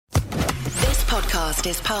podcast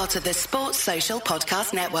is part of the Sports Social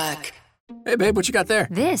Podcast Network. Hey, babe, what you got there?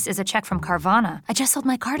 This is a check from Carvana. I just sold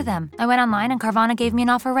my car to them. I went online and Carvana gave me an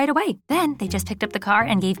offer right away. Then they just picked up the car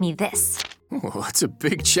and gave me this. Oh, that's a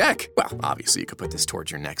big check. Well, obviously you could put this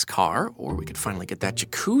towards your next car, or we could finally get that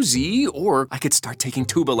jacuzzi, or I could start taking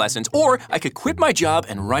tuba lessons, or I could quit my job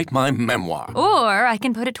and write my memoir. Or I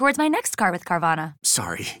can put it towards my next car with Carvana.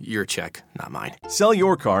 Sorry, your check, not mine. Sell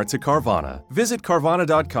your car to Carvana. Visit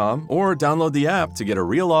Carvana.com or download the app to get a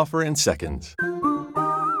real offer in seconds.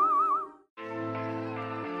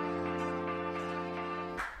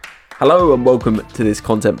 Hello and welcome to this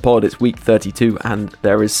content pod. It's week 32 and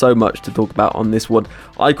there is so much to talk about on this one.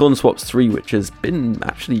 Icon Swaps 3, which has been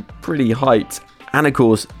actually pretty hyped, and of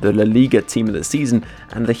course the La Liga team of the season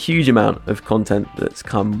and the huge amount of content that's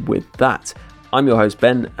come with that. I'm your host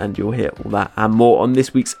Ben, and you'll hear all that and more on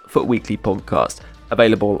this week's Foot Weekly podcast,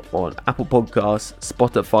 available on Apple Podcasts,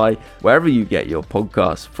 Spotify, wherever you get your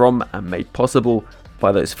podcasts from, and made possible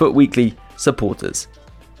by those Foot Weekly supporters.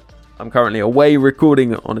 I'm currently away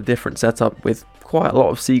recording on a different setup with quite a lot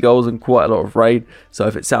of seagulls and quite a lot of rain, so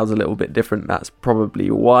if it sounds a little bit different, that's probably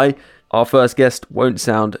why. Our first guest won't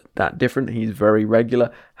sound that different. He's very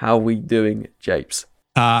regular. How are we doing, Japes?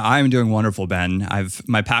 I'm doing wonderful, Ben.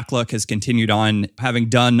 My pack luck has continued on, having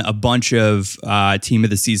done a bunch of team of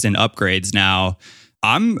the season upgrades now.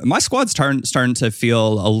 My squad's starting to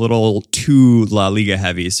feel a little too La Liga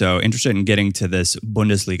heavy, so interested in getting to this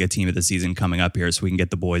Bundesliga team of the season coming up here so we can get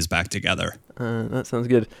the boys back together. That sounds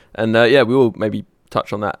good. And we will maybe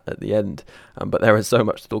touch on that at the end, but there is so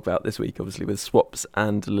much to talk about this week, obviously, with swaps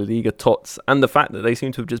and La Liga tots, and the fact that they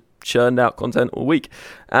seem to have just churned out content all week.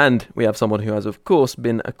 And we have someone who has, of course,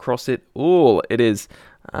 been across it all. It is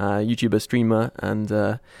YouTuber, streamer, and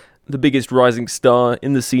the biggest rising star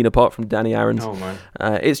in the scene apart from Danny Aarons. Oh, man.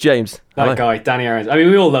 It's James. That Hello. guy, Danny Aarons. I mean,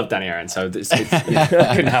 we all love Danny Aarons, so couldn't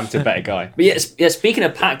have to a better guy. But yeah, speaking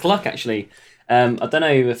of pack luck, actually, I don't know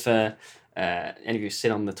if any of you have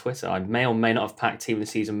seen on the Twitter, I may or may not have packed team of the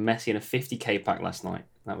season Messi in a 50k pack last night.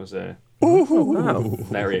 That was very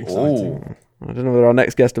exciting. Ooh. I don't know whether our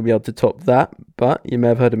next guest will be able to top that, but you may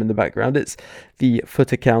have heard him in the background. It's the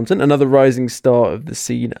Foot Accountant, another rising star of the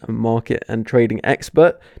scene, a market and trading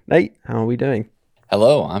expert. Nate, how are we doing?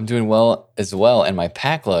 Hello, I'm doing well as well. And my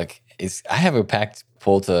pack luck is, I have a pack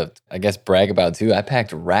pull to, I guess, brag about too. I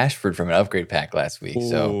packed Rashford from an upgrade pack last week.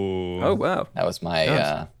 So oh, wow. That was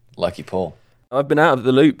my lucky pull. I've been out of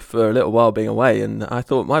the loop for a little while being away, and I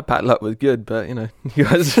thought my pack luck was good, but, you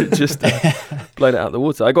guys just blown it out of the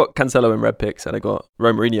water. I got Cancelo in red picks, and I got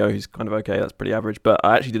Mourinho, who's kind of okay, that's pretty average, but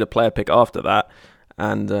I actually did a player pick after that,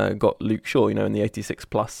 and got Luke Shaw, in the 86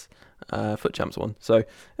 plus Foot Champs one. So it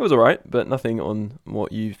was all right, but nothing on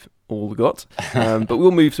what you've all got. But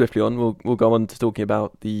we'll move swiftly on. We'll go on to talking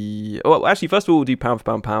about actually, first of all, we'll do pound for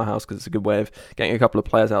pound powerhouse, because it's a good way of getting a couple of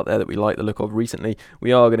players out there that we like the look of recently.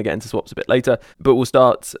 We are going to get into swaps a bit later, but we'll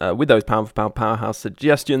start with those pound for pound powerhouse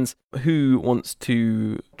suggestions. Who wants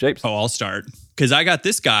to? Japes? Oh, I'll start, because I got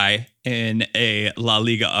this guy in a La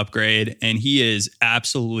Liga upgrade, and he is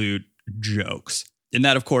absolute jokes. And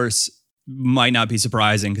that, of course, might not be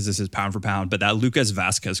surprising because this is pound for pound, but that Lucas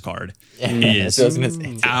Vasquez card is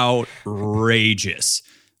outrageous.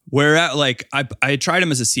 Where I tried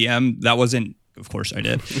him as a CM, that wasn't, of course I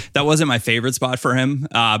did. That wasn't my favorite spot for him.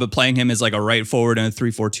 But playing him as like a right forward in a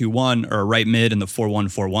 3-4-2-1 or a right mid in the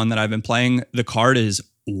 4-1-4-1 that I've been playing, the card is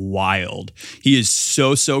wild. He is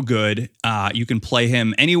so good. You can play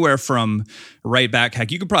him anywhere from right back.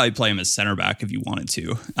 Heck, you could probably play him as center back if you wanted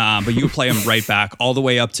to. But you could play him right back all the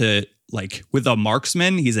way up to, like, with a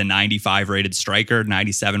marksman, he's a 95 rated striker,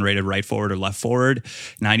 97 rated right forward or left forward,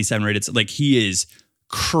 97 rated. Like, he is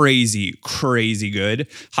crazy good.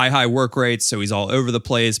 High work rates, so he's all over the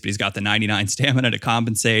place, but he's got the 99 stamina to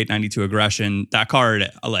compensate, 92 aggression. That card,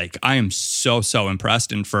 like, I am so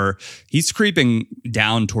impressed. And he's creeping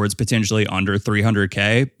down towards potentially under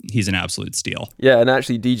 300k. He's an absolute steal. Yeah, and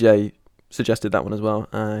actually DJ suggested that one as well.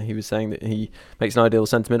 He was saying that he makes an ideal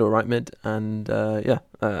centre mid or right mid, and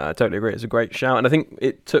I totally agree. It's a great shout, and I think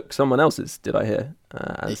it took someone else's. Did I hear?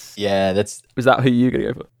 Was that who you gonna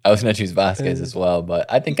go for? I was gonna choose Vasquez as well, but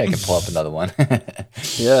I think I can pull up another one.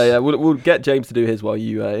 Yeah. We'll get James to do his while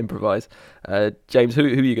you improvise. James, who are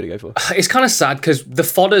you gonna go for? It's kind of sad because the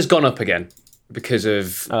fodder's gone up again because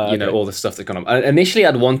of all the stuff that's gone on. Initially,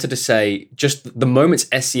 I'd wanted to say just the moments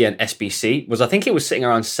SCN SBC was, I think it was sitting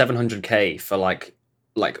around 700k for like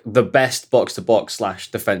the best box to box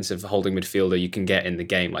 / defensive holding midfielder you can get in the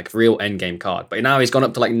game, like real end game card. But now he's gone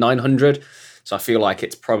up to like 900. So I feel like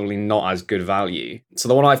it's probably not as good value. So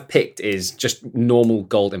the one I've picked is just normal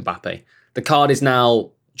gold Mbappe. The card is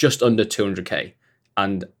now just under 200k,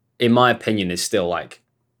 and in my opinion is still like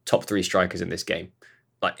top 3 strikers in this game.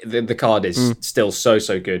 Like the card is still so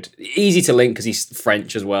good, easy to link because he's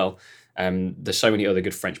French as well. There's so many other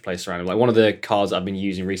good French players around him. Like one of the cards I've been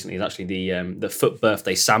using recently is actually the Foot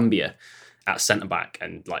Birthday Sambia at centre back,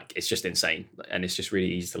 and like it's just insane, and it's just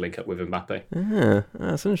really easy to link up with Mbappe. Yeah,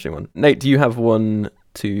 that's an interesting one. Nate, do you have one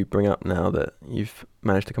to bring up now that you've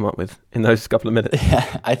managed to come up with in those couple of minutes?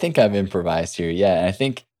 Yeah, I think I've improvised here. Yeah, and I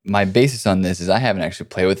think my basis on this is I haven't actually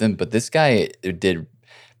played with him, but this guy did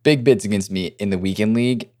big bids against me in the weekend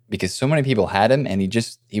league because so many people had him, and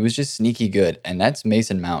he was just sneaky good. And that's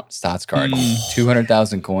Mason Mount, Stotts card,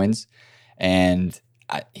 200,000 coins, and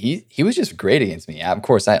he was just great against me. Of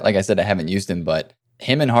course, like I said, I haven't used him, but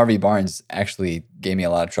him and Harvey Barnes actually gave me a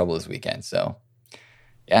lot of trouble this weekend. So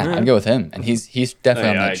yeah, I'd go with him, and he's definitely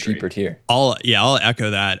on that cheaper tier. I'll echo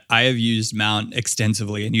that. I have used Mount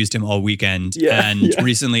extensively and used him all weekend.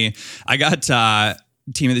 Recently I got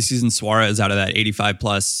team of the season Suarez out of that 85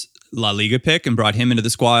 plus La Liga pick and brought him into the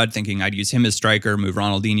squad, thinking I'd use him as striker, move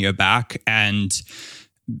Ronaldinho back, and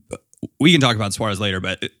we can talk about Suarez later,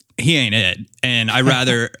 but he ain't it. And I'd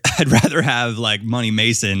rather have like Money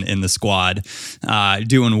Mason in the squad,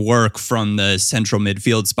 doing work from the central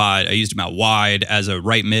midfield spot. I used him out wide as a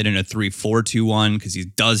right mid in a 3-4-2-1 because he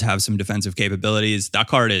does have some defensive capabilities. That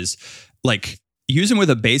card is like, use him with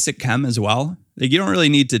a basic chem as well. Like you don't really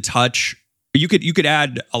need to touch. You could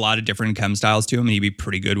add a lot of different chem styles to him, and he'd be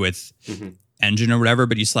pretty good with engine or whatever,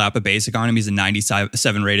 but you slap a basic on him, he's a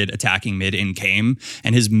 97 rated attacking mid in game,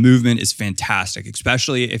 and his movement is fantastic,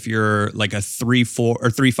 especially if you're like a 3-4 or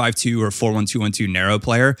 3-5-2 or 4-1-2-1-2 narrow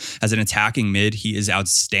player. As an attacking mid, he is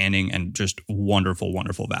outstanding and just wonderful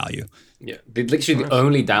value. Yeah, literally the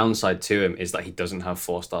only downside to him is that he doesn't have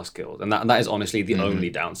 4-star skills, and that is honestly the only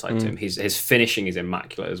downside to him. His finishing is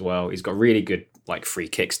immaculate as well. He's got really good like free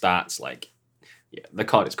kick stats. Like, yeah, the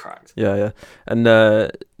card is cracked. Yeah. And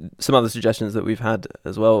some other suggestions that we've had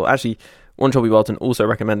as well. Actually, One Chobby Walton also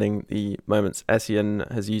recommending the Moments.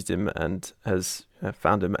 Essien has used him and has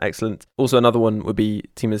found him excellent. Also, another one would be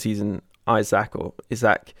Team of the Season Isaac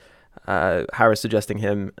Harris, suggesting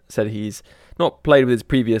him, said he's not played with his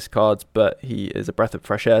previous cards, but he is a breath of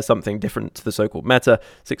fresh air, something different to the so-called meta.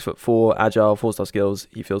 6'4", agile, 4-star skills.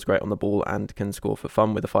 He feels great on the ball and can score for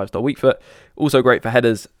fun with a 5-star weak foot. Also great for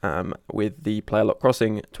headers with the player lock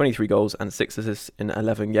crossing, 23 goals and 6 assists in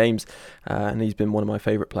 11 games. And he's been one of my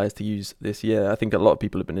favourite players to use this year. I think a lot of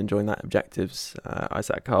people have been enjoying that objectives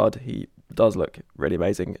Isaac card. He does look really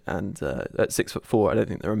amazing, and at 6'4", I don't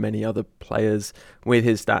think there are many other players with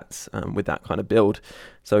his stats with that kind of build.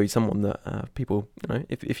 So he's someone that people,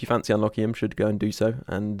 if you fancy unlocking him, should go and do so.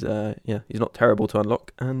 And he's not terrible to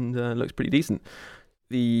unlock, and looks pretty decent.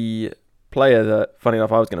 The player that, funny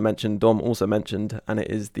enough, I was going to mention, Dom also mentioned, and it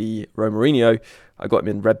is the Romarinho. I got him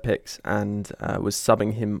in red picks and was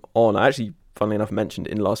subbing him on. I actually, funnily enough, mentioned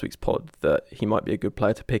in last week's pod that he might be a good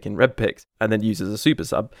player to pick in red picks and then use as a super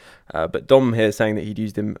sub. But Dom here saying that he'd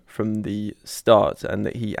used him from the start and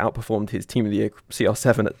that he outperformed his Team of the Year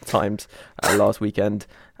CR7 at times last weekend,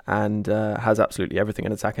 and has absolutely everything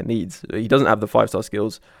an attacker needs. He doesn't have the 5-star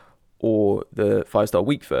skills or the 5-star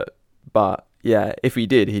weak foot, but yeah, if he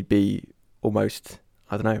did, he'd be almost,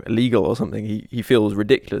 illegal or something. He feels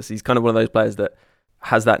ridiculous. He's kind of one of those players that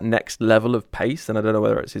has that next level of pace, and I don't know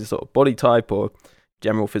whether it's his sort of body type or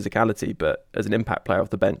general physicality, but as an impact player off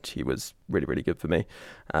the bench, he was really, really good for me.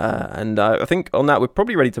 And I think on that, we're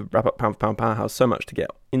probably ready to wrap up Pound for Pound Powerhouse. So much to get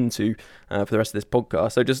into for the rest of this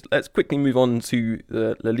podcast. So just let's quickly move on to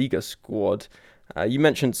the La Liga squad. You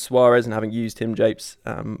mentioned Suarez and having used him, Japes.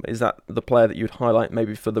 Is that the player that you'd highlight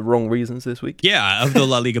maybe for the wrong reasons this week? Yeah, of the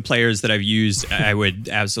La Liga players that I've used, I would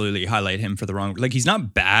absolutely highlight him for the wrong. Like, he's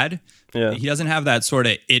not bad. Yeah. He doesn't have that sort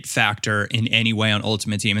of it factor in any way on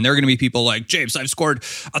Ultimate Team. And there are going to be people like, Japes, I've scored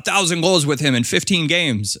 1,000 goals with him in 15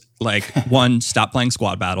 games. Like, one, stop playing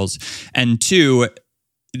squad battles. And two,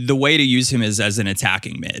 the way to use him is as an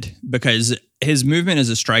attacking mid, because his movement as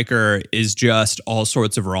a striker is just all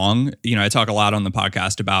sorts of wrong. I talk a lot on the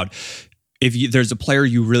podcast about if there's a player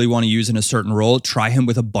you really want to use in a certain role, try him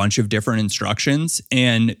with a bunch of different instructions.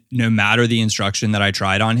 And no matter the instruction that I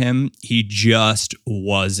tried on him, he just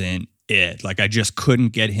wasn't it. Like, I just couldn't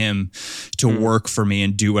get him to work for me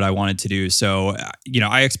and do what I wanted to do. So,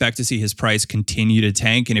 I expect to see his price continue to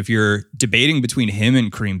tank. And if you're debating between him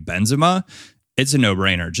and Karim Benzema, it's a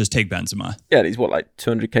no-brainer. Just take Benzema. Yeah, he's like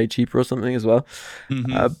 200k cheaper or something as well.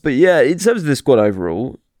 But yeah, in terms of the squad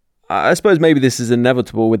overall, I suppose maybe this is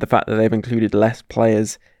inevitable with the fact that they've included less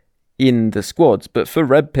players in the squads. But for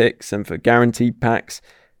red picks and for guaranteed packs,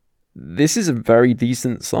 this is a very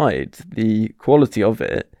decent side. The quality of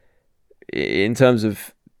it, in terms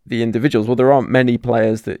of the individuals, well, there aren't many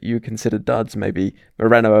players that you consider duds. Maybe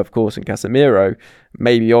Moreno, of course, and Casemiro.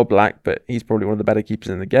 Maybe Oblak, but he's probably one of the better keepers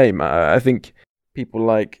in the game. I think people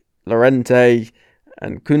like Llorente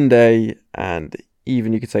and Koundé, and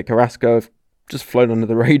even you could say Carrasco, have just flown under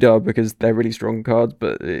the radar because they're really strong cards,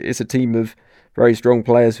 but it's a team of very strong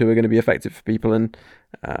players who are going to be effective for people. And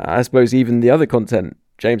I suppose even the other content,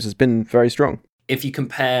 James, has been very strong. If you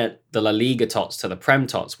compare the La Liga tots to the Prem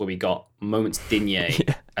tots, where we got moments Digne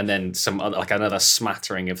and then some other, like another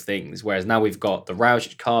smattering of things, whereas now we've got the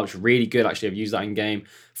Raujic card, which is really good. Actually, I've used that in game.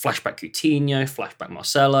 Flashback Coutinho, flashback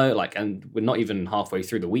Marcelo, and we're not even halfway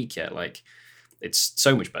through the week yet. It's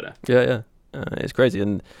so much better. Yeah. It's crazy,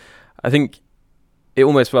 and I think it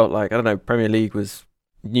almost felt like, I don't know, Premier League was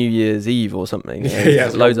New Year's Eve or something.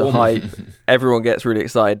 Loads of hype. Everyone gets really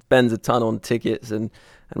excited, spends a ton on tickets and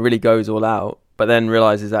really goes all out, but then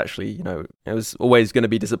realizes actually, it was always going to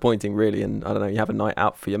be disappointing, really. And I don't know, you have a night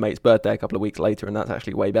out for your mate's birthday a couple of weeks later, and that's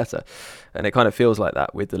actually way better. And it kind of feels like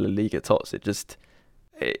that with the La Liga tots.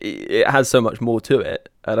 It has so much more to it,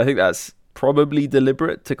 and I think that's probably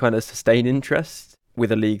deliberate to kind of sustain interest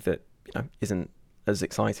with a league that isn't as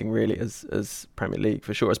exciting really as Premier League,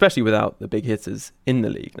 for sure, especially without the big hitters in the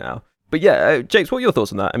league now. But yeah, Jakes, what are your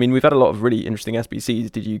thoughts on that? I mean, we've had a lot of really interesting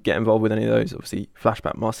SBCs. Did you get involved with any of those? Obviously,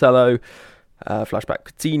 flashback Marcelo, flashback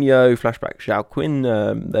Coutinho, flashback João Quinn.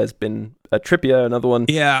 There's been a Trippier, another one.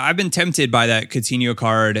 Yeah, I've been tempted by that Coutinho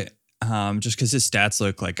card just because his stats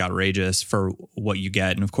look like outrageous for what you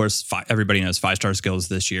get. And of course, everybody knows 5-star skills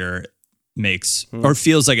this year makes or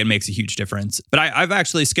feels like it makes a huge difference. But I've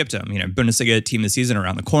actually skipped him. Bundesliga team of the season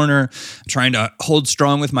around the corner, trying to hold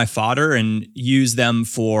strong with my fodder and use them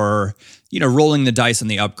for, rolling the dice on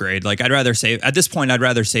the upgrade. At this point, I'd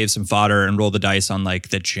rather save some fodder and roll the dice on the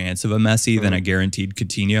chance of a Messi than a guaranteed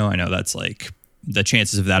Coutinho. I know that's the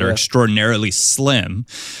chances of that are extraordinarily slim,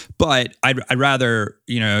 but I'd rather,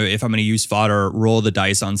 if I'm going to use fodder, roll the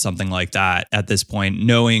dice on something like that at this point,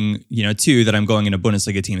 knowing, too, that I'm going into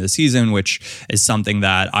Bundesliga team of the season, which is something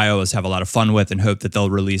that I always have a lot of fun with and hope that they'll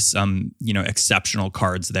release some, exceptional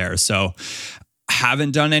cards there. So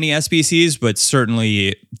haven't done any SBCs, but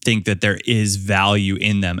certainly think that there is value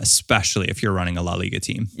in them, especially if you're running a La Liga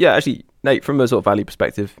team. Yeah, actually, Nate, from a sort of value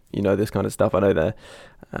perspective, this kind of stuff, I know they're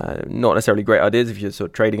not necessarily great ideas if you're sort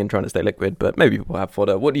of trading and trying to stay liquid, but maybe people have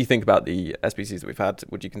fodder. What do you think about the SBCs that we've had?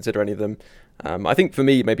 Would you consider any of them? I think for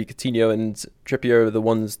me, maybe Coutinho and Trippier are the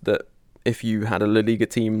ones that, if you had a La Liga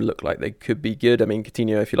team, look like they could be good. I mean,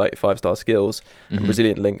 Coutinho, if you like 5-star skills and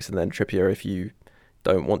resilient links, and then Trippier if you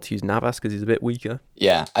don't want to use Navas because he's a bit weaker.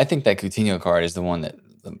 Yeah, I think that Coutinho card is the one that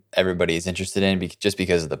everybody is interested in just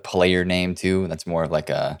because of the player name too. That's more of like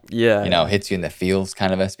a, hits you in the feels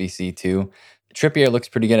kind of SBC too. Trippier looks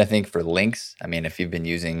pretty good, I think, for links. I mean, if you've been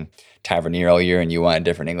using Tavernier all year and you want a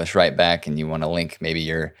different English right back and you want to link, maybe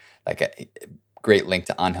you're like a great link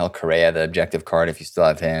to Angel Correa, the objective card, if you still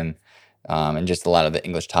have him, and just a lot of the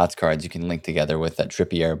English TOTS cards you can link together with that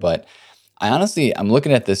Trippier. But I'm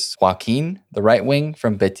looking at this Joaquin, the right wing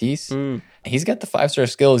from Betis. He's got the 5-star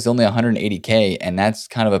skill. He's only 180K, and that's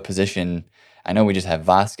kind of a position. I know we just have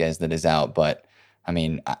Vasquez that is out, but I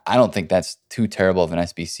mean, I don't think that's too terrible of an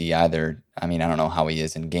SBC either. I mean, I don't know how he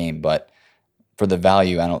is in game, but for the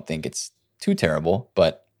value, I don't think it's too terrible.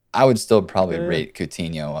 But I would still probably rate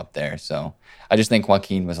Coutinho up there. So I just think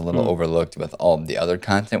Joaquin was a little overlooked with all the other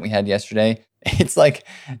content we had yesterday. It's like,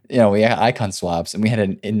 we had icon swaps and we had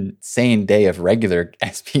an insane day of regular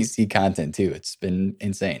SBC content too. It's been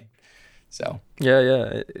insane. So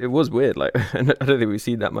yeah, it was weird. I don't think we've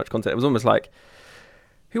seen that much content. It was almost like,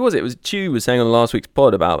 who was it? It was Chu was saying on last week's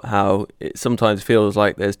pod about how it sometimes feels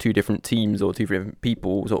like there's two different teams or two different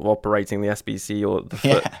people sort of operating the SBC or the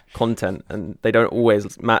FUT content, and they don't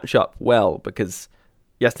always match up well because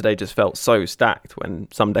yesterday just felt so stacked when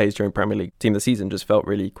some days during Premier League team of the season just felt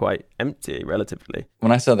really quite empty relatively.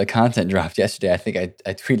 When I saw the content dropped yesterday, I think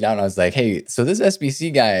I tweeted out and I was like, hey, so this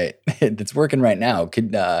SBC guy that's working right now,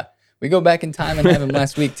 could we go back in time and have him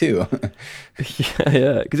last week too?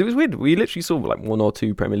 Yeah, because it was weird. We literally saw like 1 or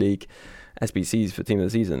 2 Premier League SBCs for team of the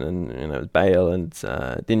season, and it was Bale and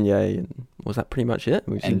Digne, and was that pretty much it?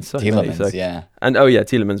 We've seen so many. Yeah. And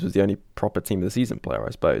Tielemans was the only proper team of the season player, I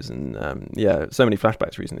suppose. And so many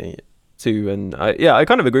flashbacks recently too. And I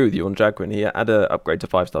kind of agree with you on Jaguin. He had an upgrade to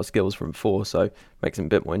 5-star skills from 4, so makes him a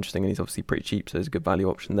bit more interesting, and he's obviously pretty cheap, so there's a good value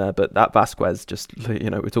option there. But that Vasquez, just we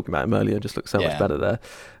were talking about him earlier, just looks so much better there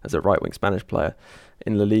as a right wing Spanish player.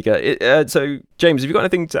 in La Liga. So, James, have you got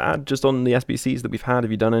anything to add just on the SBCs that we've had?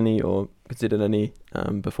 Have you done any or considered any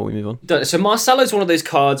before we move on? So Marcelo's one of those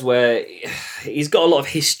cards where he's got a lot of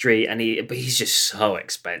history, but he's just so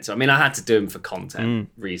expensive. I mean, I had to do him for content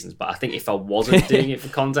reasons, but I think if I wasn't doing it for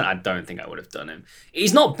content, I don't think I would have done him.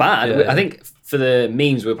 He's not bad. Yeah. I think for the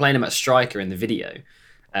memes, we were playing him at striker in the video.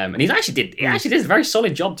 And he actually did a very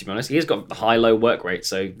solid job, to be honest. He has got a high-low work rate,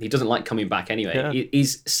 so he doesn't like coming back anyway. Yeah.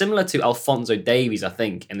 He's similar to Alphonso Davies, I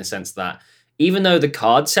think, in the sense that even though the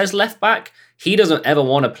card says left back, he doesn't ever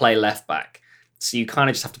want to play left back. So you kind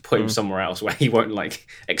of just have to put him somewhere else where he won't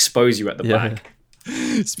expose you at the back.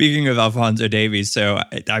 Speaking of Alphonso Davies, so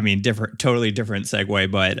I mean, totally different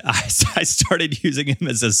segue, but I started using him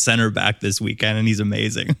as a center back this weekend, and he's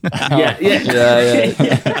amazing. Yeah.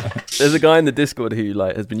 There's a guy in the Discord who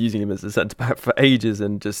has been using him as a centre back for ages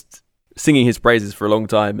and just singing his praises for a long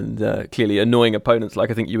time, and clearly annoying opponents.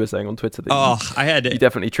 Like I think you were saying on Twitter that you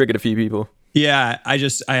definitely triggered a few people. Yeah, I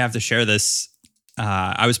have to share this.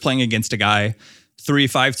 I was playing against a guy,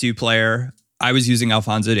 3-5-2 player. I was using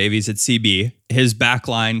Alphonso Davies at CB. His back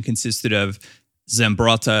line consisted of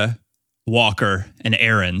Zambrotta, Walker, and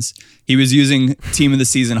Aarons. He was using team of the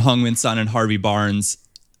season Heung-min Son and Harvey Barnes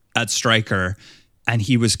at striker, and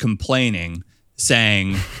he was complaining,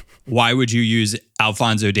 saying, why would you use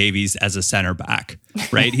Alphonso Davies as a center back,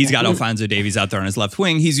 right? He's got Alphonso Davies out there on his left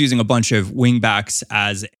wing. He's using a bunch of wing backs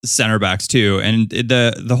as center backs too. And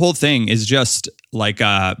the whole thing is just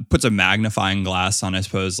puts a magnifying glass on, I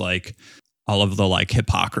suppose, all of the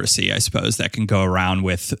hypocrisy, I suppose, that can go around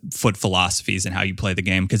with foot philosophies and how you play the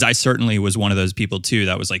game. Because I certainly was one of those people too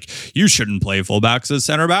that was like, you shouldn't play fullbacks as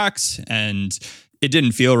center backs. And it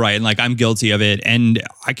didn't feel right. And I'm guilty of it. And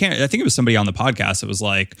I think it was somebody on the podcast that was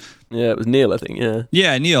like, yeah, it was Neil, I think. Yeah.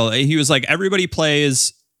 Yeah, Neil. He was like, everybody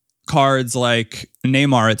plays cards like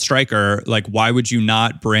Neymar at striker. Why would you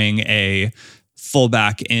not bring a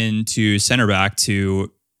fullback into center back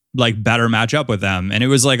to better match up with them? And it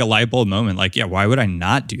was a light bulb moment. Why would I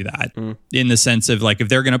not do that? In the sense of if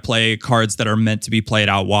they're going to play cards that are meant to be played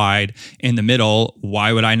out wide in the middle,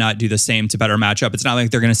 why would I not do the same to better match up? It's not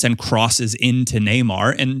like they're going to send crosses into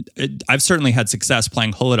Neymar. And I've certainly had success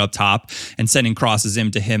playing Hullet up top and sending crosses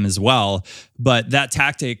into him as well. But that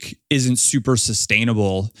tactic isn't super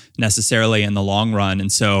sustainable necessarily in the long run.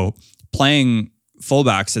 And so playing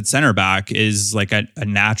fullbacks at center back is a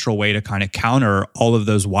natural way to kind of counter all of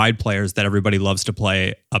those wide players that everybody loves to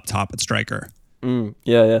play up top at striker.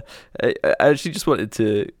 Yeah. I actually just wanted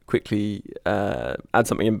to quickly add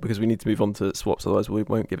something in because we need to move on to swaps, otherwise we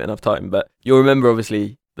won't give it enough time. But you'll remember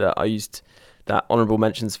obviously that I used that honourable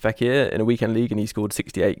mentions Fekir in a weekend league, and he scored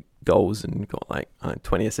 68 goals and got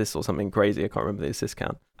 20 assists or something crazy. I can't remember the assist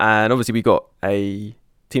count. And obviously we got a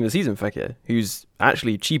team of the season Fekir, who's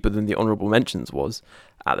actually cheaper than the honourable mentions was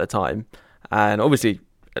at the time, and obviously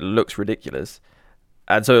it looks ridiculous.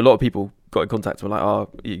 And so a lot of people got in contact and were like, oh,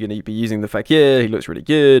 you're going to be using the Fekir, he looks really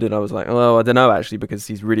good. And I was like, oh, I don't know actually, because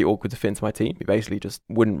he's really awkward to fit into my team. He basically just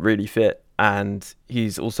wouldn't really fit, and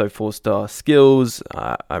he's also 4-star skills.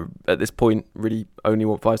 I at this point really only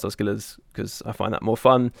want 5-star skillers because I find that more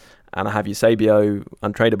fun, and I have Eusebio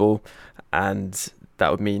untradeable, and that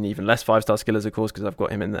would mean even less 5-star skillers, of course, because I've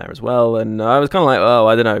got him in there as well. And I was kind of like, oh,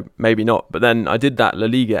 I don't know, maybe not. But then I did that La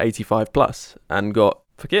Liga 85 plus and got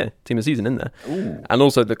Fekir, team of the season in there. Ooh. And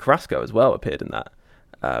also the Carrasco as well appeared in that,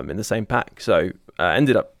 in the same pack. So I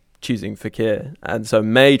ended up choosing Fekir. And so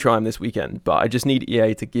may try him this weekend, but I just need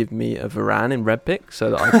EA to give me a Varane in red pick so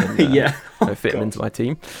that I can fit him into my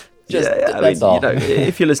team. That's all.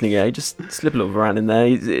 If you're listening, EA, just slip a little Varane in there.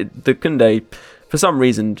 The Koundé, for some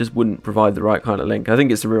reason, just wouldn't provide the right kind of link. I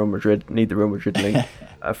think it's the Real Madrid, need the Real Madrid link.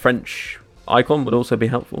 A French icon would also be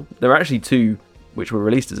helpful. There are actually 2 which were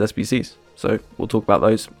released as SBCs, so we'll talk about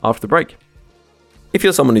those after the break. If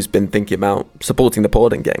you're someone who's been thinking about supporting the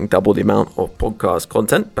pod and getting double the amount of podcast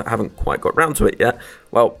content but haven't quite got round to it yet,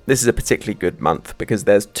 well, this is a particularly good month because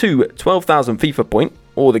there's 2 12,000 FIFA point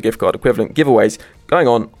or the gift card equivalent giveaways going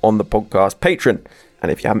on the podcast Patreon. And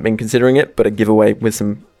if you haven't been considering it, but a giveaway with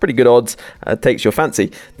some pretty good odds takes your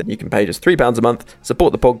fancy, then you can pay just £3 a month,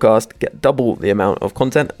 support the podcast, get double the amount of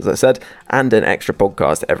content, as I said, and an extra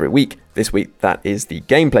podcast every week. This week, that is the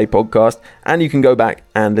Gameplay podcast, and you can go back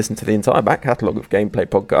and listen to the entire back catalogue of Gameplay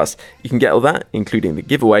podcasts. You can get all that, including the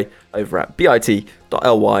giveaway, over at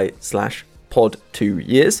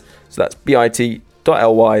bit.ly/pod2years. So that's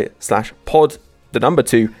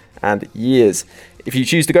bit.ly/pod2 and years. If you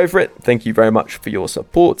choose to go for it, thank you very much for your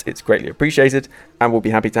support. It's greatly appreciated, and we'll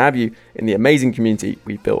be happy to have you in the amazing community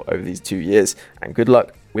we've built over these 2 years. And good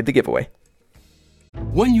luck with the giveaway.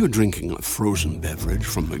 When you're drinking a frozen beverage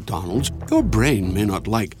from McDonald's, your brain may not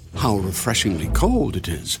like how refreshingly cold it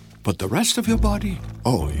is. But the rest of your body?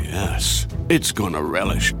 Oh, yes. It's gonna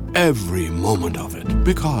relish every moment of it.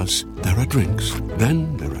 Because there are drinks.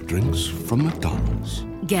 Then there are drinks from McDonald's.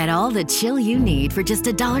 Get all the chill you need for just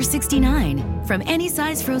 $1.69. From any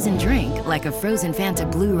size frozen drink, like a frozen Fanta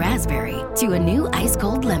Blue Raspberry, to a new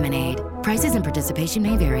ice-cold lemonade. Prices and participation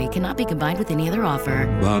may vary. Cannot be combined with any other offer.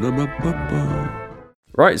 Ba-da-ba-ba-ba.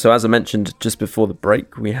 Right, so as I mentioned just before the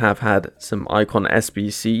break, we have had some Icon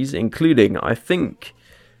SBCs, including, I think,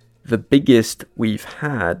 the biggest we've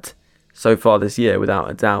had so far this year,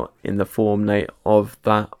 without a doubt, in the form, Nate, of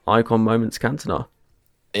that Icon Moments Cantona.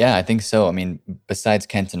 Yeah, I think so. I mean, besides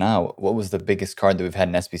Cantona, what was the biggest card that we've had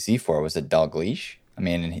an SBC for? Was it Dalglish? I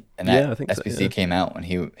mean, and that I think SBC so, yeah. came out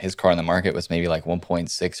when his card on the market was maybe like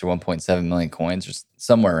 1.6 or 1.7 million coins, or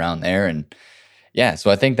somewhere around there. And yeah,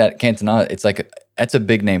 so I think that Cantona, that's a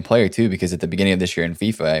big name player too, because at the beginning of this year in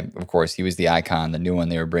FIFA, of course, he was the icon, the new one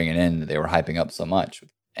they were bringing in, that they were hyping up so much.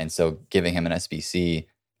 And so giving him an SBC,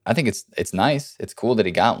 I think it's nice. It's cool that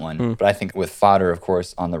he got one. But I think with fodder, of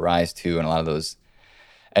course, on the rise too, and a lot of those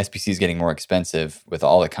SBCs getting more expensive with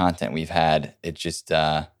all the content we've had, it just,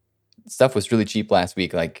 stuff was really cheap last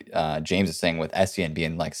week. Like James is saying with Essien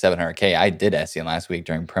being like 700K. I did Essien last week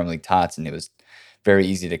during Premier League Tots, and it was very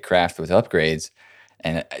easy to craft with upgrades.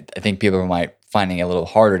 And I think people might finding it a little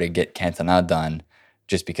harder to get Cantona done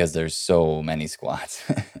just because there's so many squads.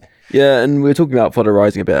 Yeah, and we were talking about fodder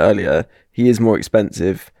rising a bit earlier. He is more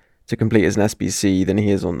expensive to complete as an SBC than he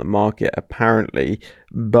is on the market, apparently.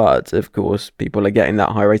 But, of course, people are getting that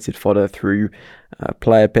high-rated fodder through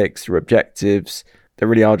player picks, through objectives. There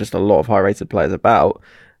really are just a lot of high-rated players about.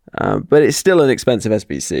 But it's still an expensive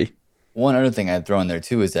SBC. One other thing I'd throw in there,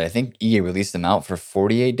 too, is that I think EA released them out for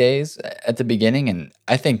 48 days at the beginning. And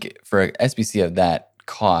I think for an SBC of that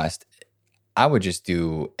cost, I would just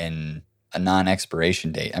do a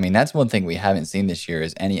non-expiration date. I mean, that's one thing we haven't seen this year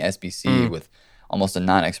is any SBC with almost a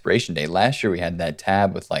non-expiration date. Last year we had that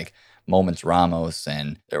tab with like Moments Ramos,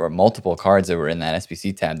 and there were multiple cards that were in that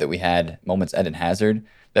SBC tab that we had Moments Eden Hazard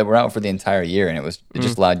that were out for the entire year, and it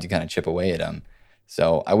just allowed you to kind of chip away at them.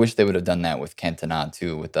 So I wish they would have done that with Cantona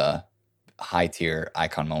too, with the high-tier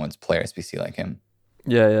Icon Moments player SBC like him.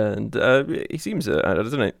 Yeah, and he seems, I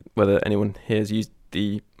don't know whether anyone here has used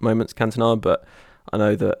the Moments Cantona, but I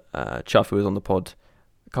know that Chuff, who was on the pod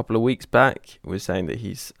a couple of weeks back, was saying that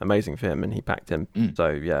he's amazing for him and he packed him. So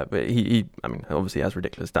yeah, but he I mean, obviously has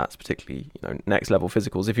ridiculous stats, particularly next level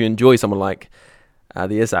physicals. If you enjoy someone like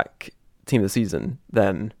the Isaac team of the season,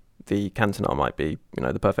 then the Cantona might be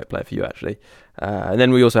the perfect player for you actually. And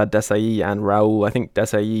then we also had Desailly and Raul. I think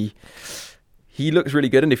Desailly, he looks really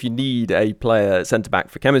good, and if you need a player centre-back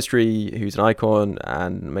for chemistry who's an icon,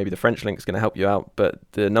 and maybe the French link's going to help you out, but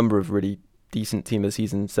the number of really decent team of the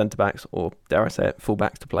season centre-backs, or dare I say it,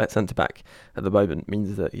 full-backs to play at centre-back at the moment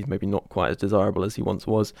means that he's maybe not quite as desirable as he once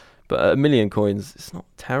was. But at 1 million coins, it's not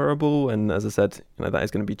terrible, and as I said, that is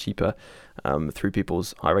going to be cheaper through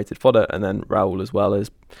people's high-rated fodder. And then Raul as well is,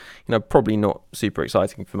 probably not super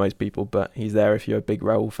exciting for most people, but he's there if you're a big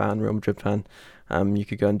Raul fan, Real Madrid fan. You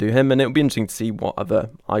could go and do him, and it'll be interesting to see what other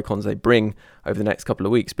icons they bring over the next couple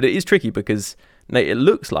of weeks. But it is tricky because, Nate, it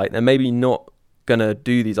looks like they're maybe not going to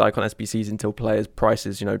do these icon SBCs until players'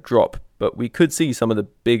 prices, drop. But we could see some of the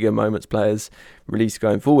bigger Moments players released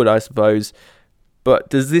going forward, I suppose. But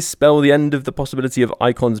does this spell the end of the possibility of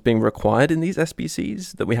icons being required in these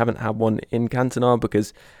SBCs, that we haven't had one in Cantona?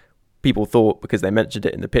 Because people thought, because they mentioned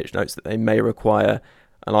it in the pitch notes, that they may require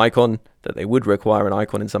an icon, that they would require an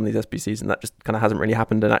icon in some of these SBCs, and that just kind of hasn't really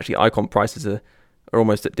happened. And actually icon prices are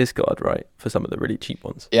almost at discard, right, for some of the really cheap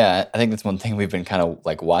ones. Yeah, I think that's one thing we've been kind of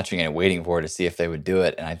like watching and waiting for to see if they would do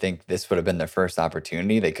it. And I think this would have been their first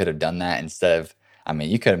opportunity. They could have done that instead of,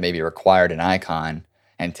 you could have maybe required an icon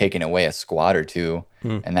and taken away a squad or two,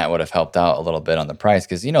 and that would have helped out a little bit on the price.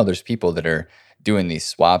 Because, there's people that are doing these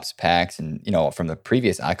swaps packs and, from the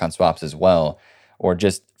previous icon swaps as well, or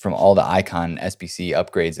just from all the icon SBC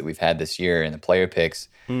upgrades that we've had this year and the player picks.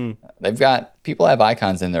 People have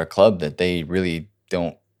icons in their club that they really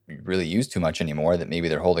don't really use too much anymore, that maybe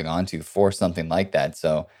they're holding on to for something like that.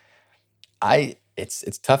 So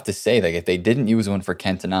it's tough to say. Like, if they didn't use one for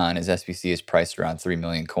Cantona and his SBC is priced around 3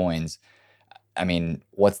 million coins,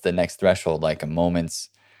 what's the next threshold? Like a Moments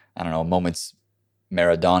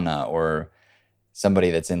Maradona, or somebody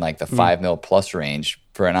that's in like the 5 mil plus range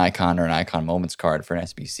for an icon, or an icon Moments card for an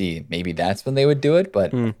SBC. Maybe that's when they would do it.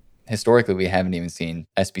 But historically, we haven't even seen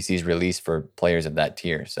SBCs released for players of that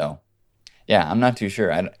tier. So yeah, I'm not too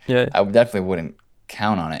sure. I definitely wouldn't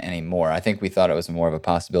count on it anymore. I think we thought it was more of a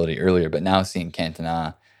possibility earlier, but now seeing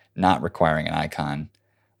Cantona not requiring an icon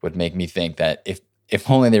would make me think that if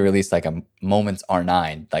only they released like a Moments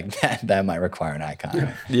R9, like that might require an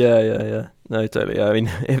icon. Yeah. No, totally. I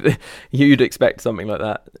mean, you'd expect something like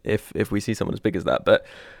that if we see someone as big as that. But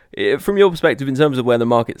from your perspective, in terms of where the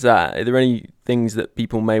market's at, are there any things that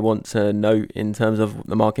people may want to note in terms of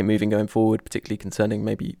the market moving going forward, particularly concerning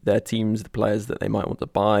maybe their teams, the players that they might want to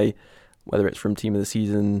buy, whether it's from team of the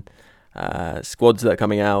season, squads that are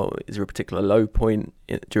coming out? Is there a particular low point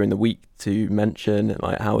during the week to mention?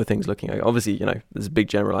 Like, how are things looking? Obviously, there's big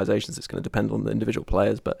generalizations. It's going to depend on the individual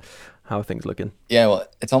players, but how are things looking? Yeah, well,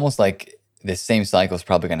 it's almost like this same cycle is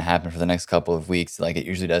probably going to happen for the next couple of weeks, like it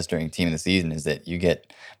usually does during team of the season, is that you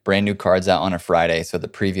get brand new cards out on a Friday. So the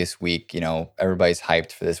previous week, everybody's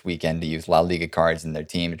hyped for this weekend to use La Liga cards in their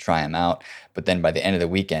team to try them out. But then by the end of the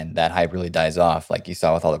weekend, that hype really dies off. Like you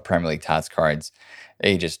saw with all the Premier League TOTS cards,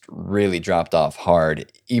 they just really dropped off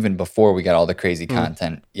hard. Even before we got all the crazy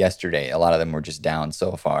content yesterday, a lot of them were just down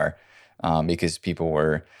so far because people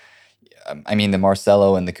were, the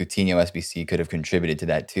Marcelo and the Coutinho SBC could have contributed to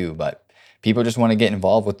that too, but people just want to get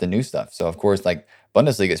involved with the new stuff. So, of course, like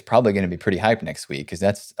Bundesliga is probably going to be pretty hyped next week because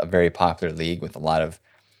that's a very popular league with a lot of,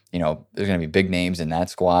 there's going to be big names in that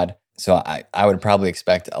squad. So I would probably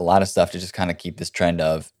expect a lot of stuff to just kind of keep this trend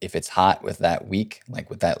of if it's hot with that week, like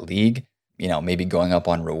with that league, maybe going up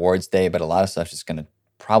on rewards day, but a lot of stuff is going to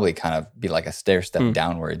probably kind of be like a stair step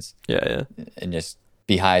downwards. Yeah. And just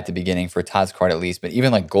be high at the beginning for a TOTS card at least. But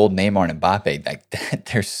even like gold Neymar and Mbappe, like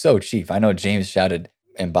they're so cheap. I know James shouted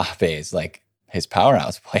Mbappe is like his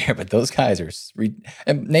powerhouse player, but those guys are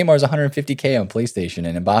and Neymar's 150K on PlayStation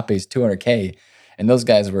and Mbappe's 200K, and those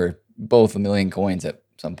guys were both 1 million coins at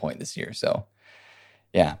some point this year. So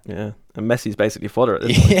yeah, and Messi's basically fodder at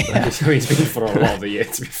this point. Yeah, so he's been for a lot of the year,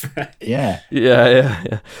 to be fair. Yeah,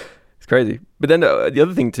 it's crazy. But then the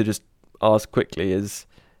other thing to just ask quickly is,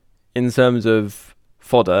 in terms of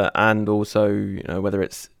fodder, and also whether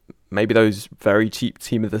it's maybe those very cheap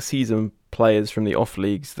team of the season players from the off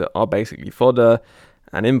leagues that are basically fodder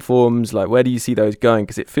and informs, like where do you see those going?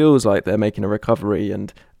 Because it feels like they're making a recovery,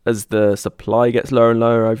 and as the supply gets lower and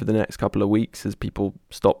lower over the next couple of weeks, as people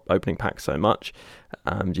stop opening packs so much,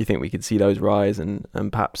 do you think we could see those rise? And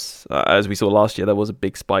perhaps, as we saw last year, there was a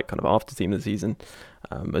big spike kind of after team of the season,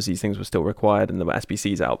 as these things were still required and there were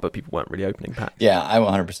SBCs out, but people weren't really opening packs. Yeah, I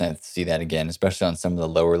 100% see that again, especially on some of the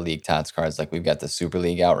lower league TOTS cards. Like we've got the Super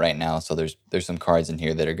League out right now, so there's some cards in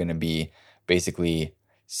here that are going to be basically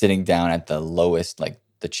sitting down at the lowest, like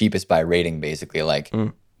the cheapest by rating, basically. Like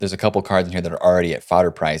there's a couple cards in here that are already at fodder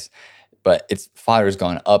price, but fodder's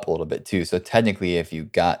gone up a little bit too. So technically, if you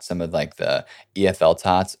got some of like the EFL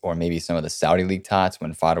TOTS or maybe some of the Saudi League TOTS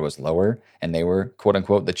when fodder was lower and they were quote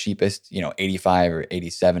unquote the cheapest, 85 or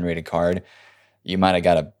 87 rated card, you might have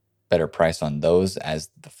got a better price on those as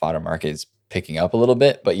the fodder market is picking up a little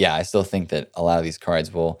bit. But yeah, I still think that a lot of these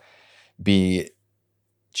cards will be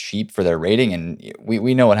cheap for their rating. And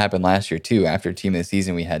we know what happened last year too. After team of the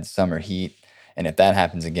season, we had summer heat. And if that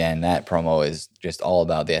happens again, that promo is just all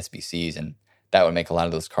about the SBCs, and that would make a lot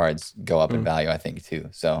of those cards go up in value, I think, too.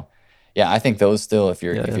 So, yeah, I think those still, if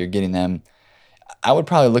you're getting them, I would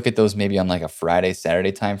probably look at those maybe on like a Friday,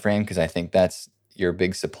 Saturday time frame, because I think that's your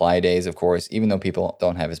big supply days, of course. Even though people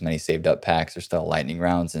don't have as many saved up packs, there's still lightning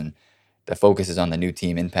rounds, and the focus is on the new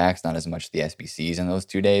team in packs, not as much the SBCs in those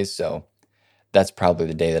 2 days. So that's probably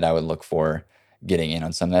the day that I would look for getting in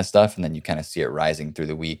on some of that stuff, and then you kind of see it rising through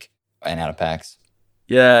the week and out of packs.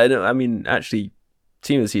 Yeah, I mean, actually,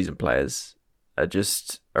 team of the season players are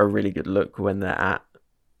just a really good look when they're at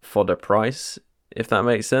fodder price, if that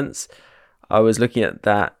makes sense. I was looking at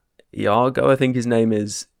that Iago, I think his name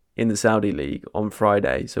is, in the Saudi League on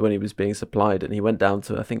Friday. So when he was being supplied and he went down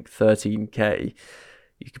to, I think, 13K,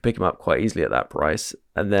 you could pick him up quite easily at that price.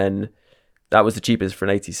 And then that was the cheapest for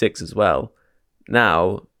an 86 as well.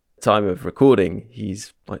 Now, time of recording,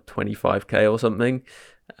 he's like 25K or something.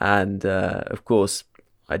 And of course,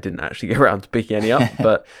 I didn't actually get around to picking any up,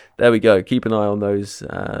 but there we go. Keep an eye on those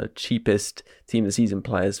cheapest team of the season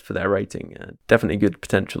players for their rating. Definitely good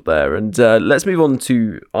potential there. And let's move on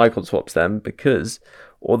to icon swaps then, because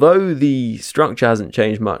although the structure hasn't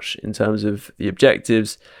changed much in terms of the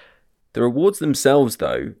objectives, the rewards themselves,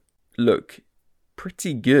 though, look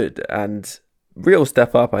pretty good and real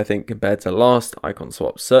step up, I think, compared to last icon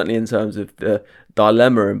swaps, certainly in terms of the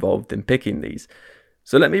dilemma involved in picking these.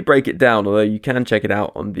 So let me break it down, although you can check it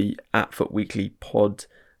out on the @FootWeeklyPod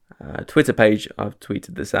Twitter page. I've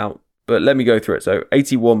tweeted this out, but let me go through it. So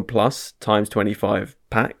 81 plus times 25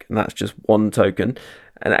 pack, and that's just one token.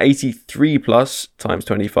 An 83 plus times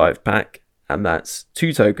 25 pack, and that's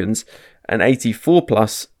 2 tokens, an 84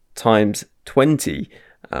 plus times 20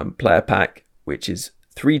 player pack, which is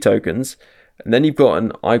 3 tokens, and then you've got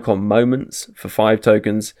an icon moments for 5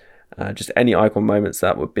 tokens, just any icon moments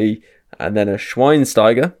that would be, and then a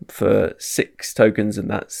Schweinsteiger for 6 tokens, and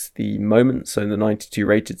that's the moment, so the 92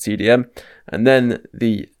 rated CDM, and then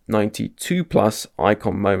the 92 plus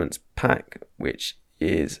icon moments pack, which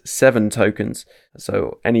is 7 tokens,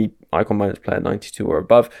 so any icon moments player 92 or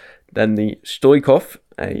above. Then the Stoikov,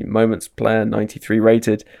 a moments player 93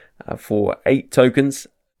 rated for 8 tokens,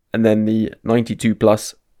 and then the 92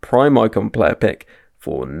 plus prime icon player pick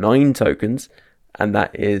for 9 tokens, and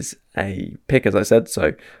that is a pick, as I said,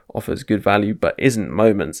 so offers good value but isn't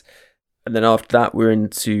moments. And then after that, we're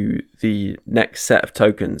into the next set of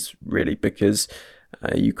tokens, really, because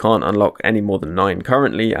you can't unlock any more than 9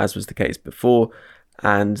 currently, as was the case before,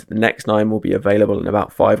 and the next 9 will be available in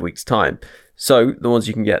about 5 weeks' time. So the ones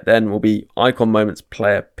you can get then will be Icon Moments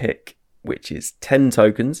Player Pick, which is 10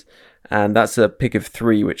 tokens, and that's a pick of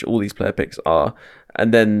 3, which all these player picks are.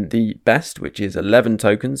 And then the best, which is 11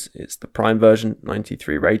 tokens, it's the Prime version,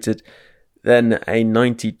 93 rated. Then a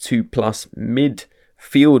 92 plus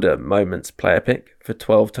midfielder moments player pick for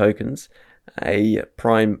 12 tokens. A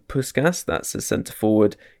Prime Puskas, that's a centre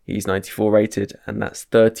forward, he's 94 rated, and that's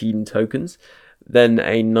 13 tokens. Then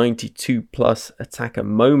a 92 plus attacker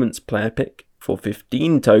moments player pick for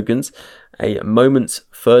 15 tokens. A moments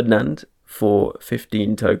Ferdinand for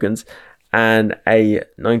 15 tokens. And a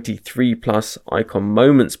 93 plus icon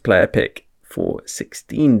moments player pick for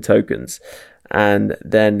 16 tokens. And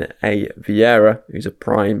then a Vieira, who's a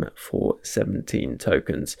prime, for 17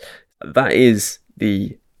 tokens. That is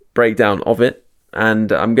the breakdown of it.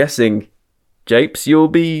 And I'm guessing, Japes, you'll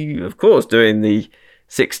be, of course, doing the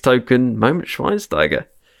 6 token moment Schweinsteiger.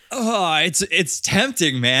 Oh, it's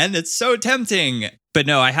tempting, man. It's so tempting. But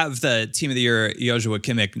no, I have the team of the year Joshua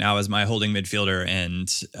Kimmich now as my holding midfielder, and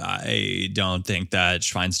I don't think that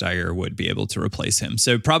Schweinsteiger would be able to replace him.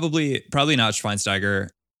 So probably not Schweinsteiger.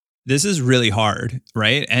 This is really hard,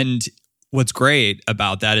 right? And what's great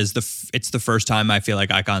about that is it's the first time I feel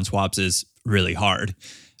like icon swaps is really hard,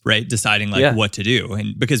 right? Deciding what to do.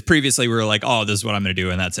 And because previously we were like, oh, this is what I'm going to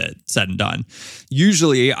do, and that's it, said and done.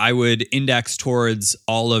 Usually I would index towards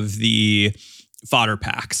all of the fodder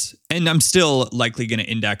packs, and I'm still likely going to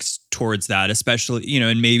index towards that, especially,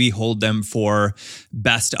 and maybe hold them for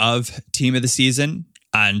best of team of the season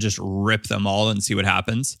and just rip them all and see what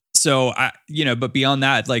happens. So but beyond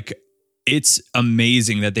that, it's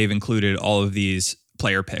amazing that they've included all of these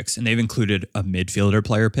player picks, and they've included a midfielder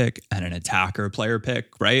player pick and an attacker player pick,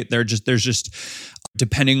 right? There's just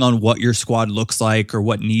depending on what your squad looks like or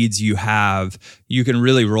what needs you have, you can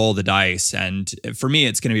really roll the dice. And for me,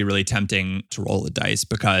 it's going to be really tempting to roll the dice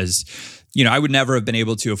because, I would never have been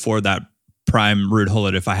able to afford that prime Ruud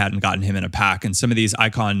Gullit if I hadn't gotten him in a pack. And some of these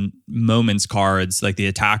icon moments cards, like the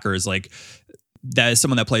attackers, that is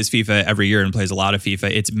someone that plays FIFA every year and plays a lot of FIFA.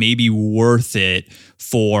 It's maybe worth it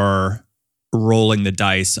for rolling the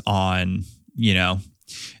dice on,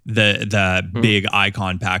 the big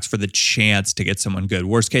icon packs for the chance to get someone good.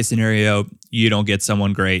 Worst case scenario, you don't get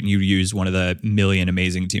someone great and you use one of the million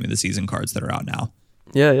amazing team of the season cards that are out now.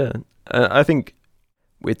 Yeah. I think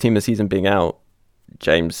with team of the season being out,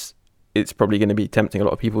 James, it's probably going to be tempting a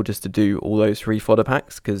lot of people just to do all those free fodder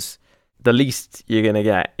packs, because the least you're going to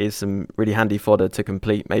get is some really handy fodder to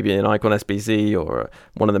complete maybe an icon SBC or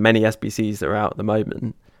one of the many SBCs that are out at the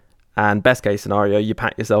moment. And best case scenario, you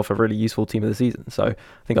pack yourself a really useful team of the season. So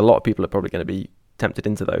I think a lot of people are probably going to be tempted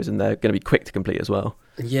into those, and they're going to be quick to complete as well.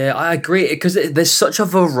 Yeah, I agree, because there's such a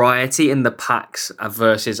variety in the packs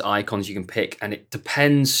versus icons you can pick, and it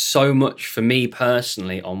depends so much for me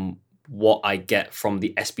personally on what I get from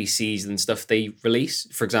the SBCs and stuff they release.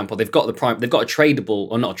 For example, they've got a tradable,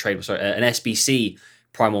 or not a tradable, sorry, an SBC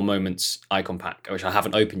Primal Moments icon pack, which I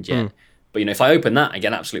haven't opened yet. But if I open that, I get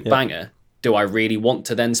an absolute banger. Do I really want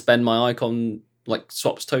to then spend my icon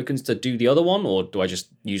swaps tokens to do the other one, or do I just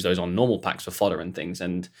use those on normal packs for fodder and things?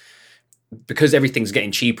 And because everything's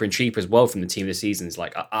getting cheaper and cheaper as well from the team of the seasons,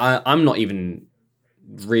 I'm not even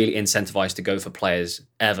really incentivized to go for players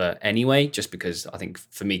ever anyway, just because I think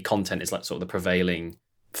for me content is sort of the prevailing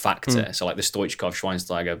factor. So the Stoichkov,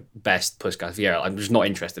 Schweinsteiger, Best, Puskas, Vieira, I'm just not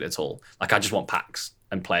interested at all. I just want packs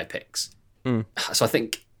and player picks. So I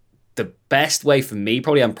think the best way for me,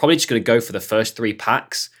 I'm probably just going to go for the first 3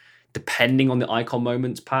 packs. Depending on the icon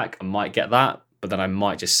moments pack, I might get that, but then I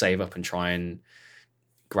might just save up and try and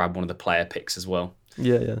grab one of the player picks as well.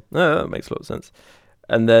 Yeah. No, that makes a lot of sense.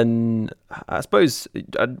 And then I suppose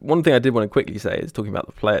one thing I did want to quickly say is talking about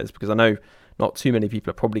the players, because I know not too many people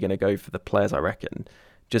are probably going to go for the players, I reckon,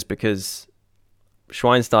 just because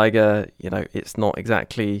Schweinsteiger, it's not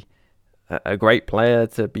exactly a great player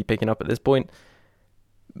to be picking up at this point.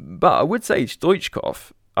 But I would say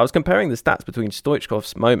Stoichkov, I was comparing the stats between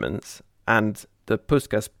Stoichkov's moments and the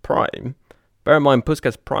Puskás Prime. Bear in mind,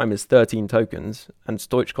 Puskás Prime is 13 tokens and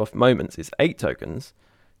Stoichkov moments is 8 tokens.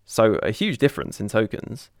 So a huge difference in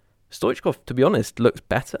tokens. Stoichkov, to be honest, looks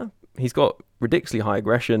better. He's got ridiculously high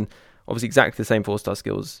aggression, obviously exactly the same 4-star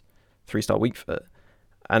skills, 3-star weak foot.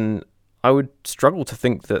 And I would struggle to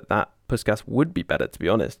think that Puskás would be better, to be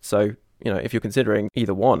honest. So, if you're considering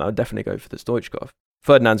either one, I would definitely go for the Stoichkov.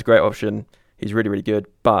 Ferdinand's a great option. He's really, really good,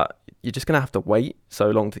 but you're just going to have to wait so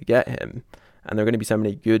long to get him. And there are going to be so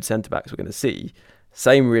many good centre-backs we're going to see.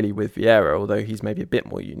 Same really with Vieira, although he's maybe a bit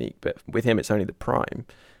more unique, but with him it's only the prime.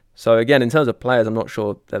 So again, in terms of players, I'm not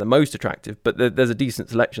sure they're the most attractive, but there's a decent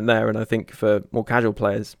selection there. And I think for more casual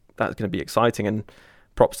players, that's going to be exciting. And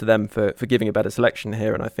props to them for giving a better selection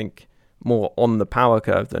here. And I think more on the power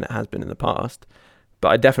curve than it has been in the past. But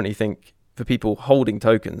I definitely think for people holding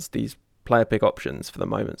tokens, these player pick options for the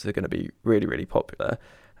moments are going to be really, really popular.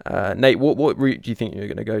 Nate, what route do you think you're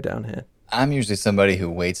going to go down here? I'm usually somebody who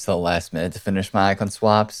waits till the last minute to finish my icon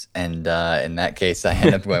swaps, and in that case, I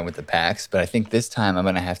end up going with the packs. But I think this time I'm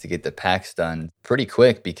going to have to get the packs done pretty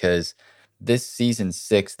quick because this season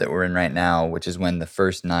 6 that we're in right now, which is when the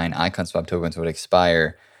first 9 icon swap tokens would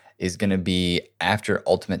expire, is going to be after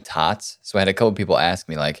Ultimate Tots. So I had a couple people ask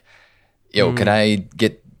me like, could I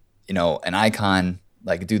get, an icon,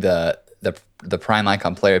 like do the prime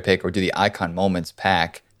icon player pick or do the icon moments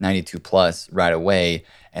pack 92 plus right away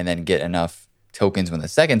and then get enough tokens when the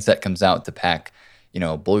second set comes out to pack,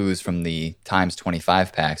 blues from the times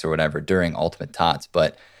 25 packs or whatever during Ultimate Tots.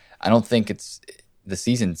 But I don't think the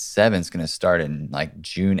season 7 is going to start in like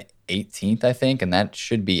June 18th, I think. And that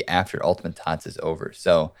should be after Ultimate Tots is over.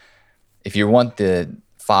 So if you want the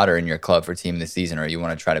fodder in your club for team of the season, or you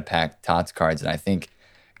want to try to pack Tots cards, and I think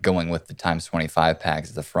going with the times 25 packs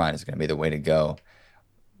at the front is going to be the way to go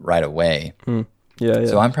right away. Yeah.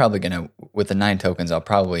 So I'm probably going to, with the 9 tokens, I'll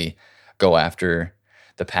probably go after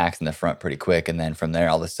the packs in the front pretty quick. And then from there,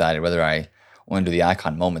 I'll decide whether I want to do the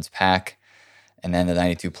Icon Moments pack and then the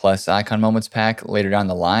 92 plus Icon Moments pack later down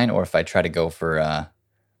the line, or if I try to go for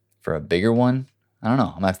a bigger one. I don't know.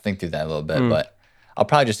 I'm going to have to think through that a little bit, but I'll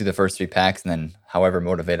probably just do the first 3 packs, and then however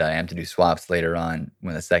motivated I am to do swaps later on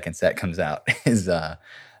when the second set comes out is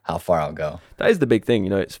how far I'll go. That is the big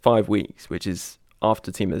thing. It's 5 weeks, which is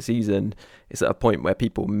after team of the season. It's at a point where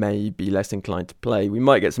people may be less inclined to play. We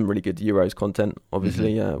might get some really good Euros content,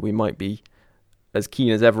 obviously. We might be as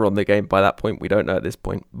keen as ever on the game by that point. We don't know at this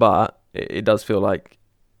point, but it does feel like,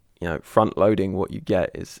 front loading what you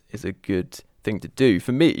get is a good thing to do.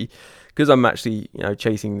 For me, because I'm actually,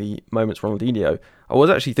 chasing the moments Ronaldinho, I was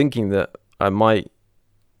actually thinking that I might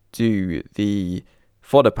do the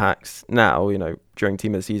fodder packs now. During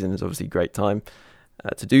team of the season is obviously a great time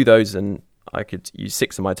to do those, and I could use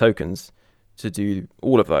 6 of my tokens to do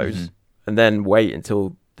all of those, and then wait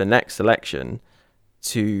until the next selection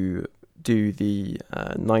to do the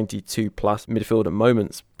 92 plus midfielder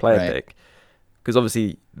moments player pick, because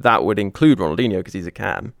obviously that would include Ronaldinho because he's a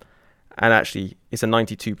cam, and actually it's a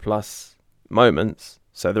 92 plus moments,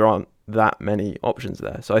 so there aren't that many options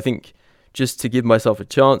there. So I think just to give myself a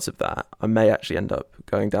chance of that, I may actually end up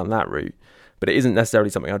going down that route, but it isn't necessarily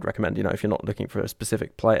something I'd recommend, if you're not looking for a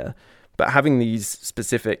specific player. But having these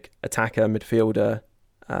specific attacker, midfielder,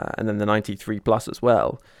 and then the 93 plus as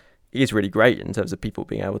well is really great in terms of people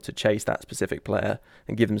being able to chase that specific player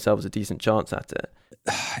and give themselves a decent chance at it.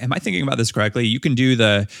 Am I thinking about this correctly? You can do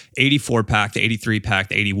the 84 pack, the 83 pack,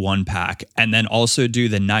 the 81 pack, and then also do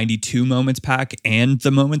the 92 moments pack and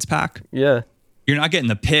the moments pack? Yeah. You're not getting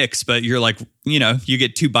the picks, but you're like, you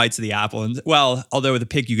get 2 bites of the apple. And although with the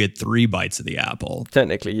pick, you get 3 bites of the apple.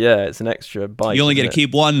 Technically, yeah, it's an extra bite. You only get to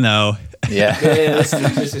keep 1, though. Yeah,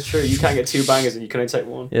 this is true. You can't get 2 bangers and you can only take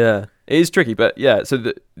 1. Yeah, it is tricky, but yeah,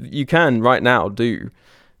 so you can right now do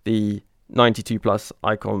the 92 plus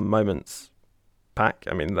icon moments pack.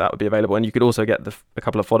 I mean, that would be available. And you could also get a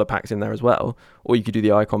couple of fodder packs in there as well. Or you could do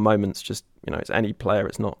the icon moments, just, it's any player,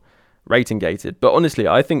 it's not rating gated. But honestly,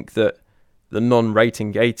 I think that the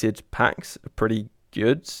non-rating gated packs are pretty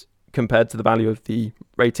good compared to the value of the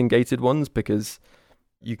rating gated ones, because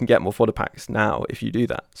you can get more fodder packs now if you do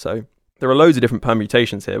that. So there are loads of different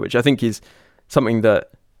permutations here, which I think is something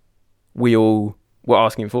that we all were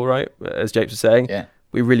asking for, right? As Japes was saying,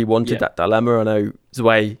 we really wanted that dilemma. I know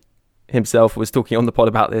Zwei himself was talking on the pod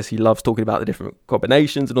about this. He loves talking about the different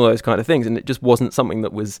combinations and all those kind of things, and it just wasn't something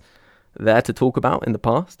that was there to talk about in the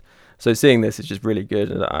past. So seeing this is just really good,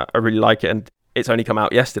 and I really like it. And it's only come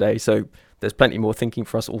out yesterday, so there's plenty more thinking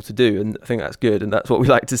for us all to do, and I think that's good, and that's what we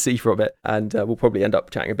like to see from it. And we'll probably end up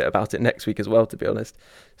chatting a bit about it next week as well, to be honest.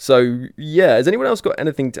 So yeah, has anyone else got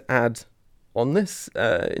anything to add on this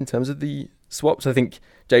in terms of the swaps? I think,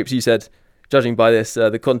 Japes, you said, judging by this,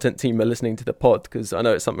 the content team are listening to the pod, because I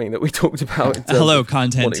know it's something that we talked about. Hello,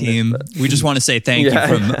 content team. We just want to say thank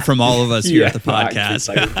you from all of us here at the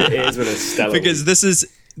podcast. Because this is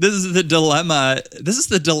the dilemma. This is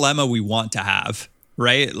the dilemma we want to have,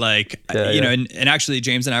 right? Like, you know, and actually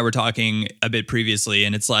James and I were talking a bit previously,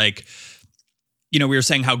 and it's like, you know, we were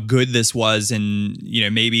saying how good this was, and, you know,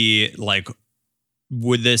 maybe like,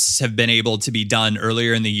 would this have been able to be done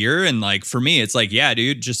earlier in the year? And like, for me, it's like, yeah,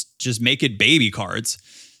 dude, just make it baby cards.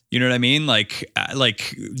 You know what I mean? Like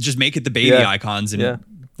just make it the baby icons, and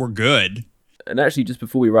we're good. And actually, just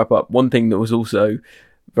before we wrap up, one thing that was also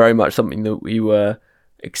very much something that we were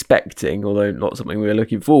expecting, although not something we were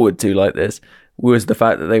looking forward to like this, was the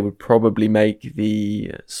fact that they would probably make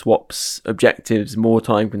the swaps objectives more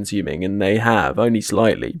time consuming, and they have, only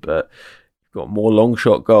slightly, but got more long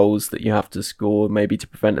shot goals that you have to score, maybe to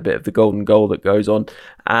prevent a bit of the golden goal that goes on.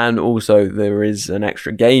 And also there is an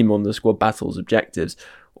extra game on the squad battles objectives.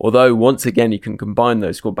 Although once again, you can combine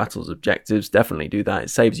those squad battles objectives, definitely do that. It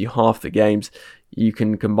saves you half the games. You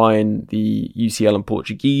can combine the UCL and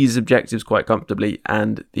Portuguese objectives quite comfortably,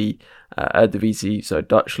 and the Eredivisie, so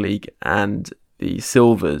Dutch League, and the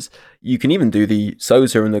Silvers. You can even do the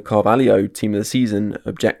Sosa and the Carvalho Team of the Season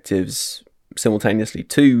objectives simultaneously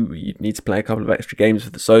too. You'd need to play a couple of extra games for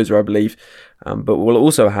the Sosa, I believe, but we'll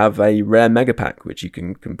also have a rare mega pack which you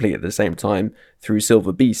can complete at the same time through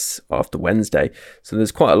Silver Beasts after Wednesday. So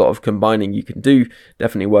there's quite a lot of combining you can do,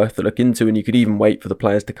 definitely worth a look into, and you could even wait for the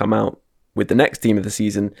players to come out with the next Team of the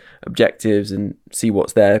Season objectives and see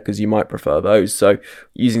what's there, because you might prefer those. So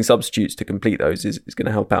using substitutes to complete those is going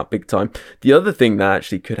to help out big time. The other thing that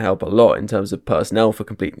actually could help a lot in terms of personnel for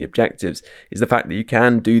completing the objectives is the fact that you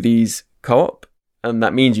can do these co-op, and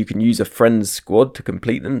that means you can use a friend's squad to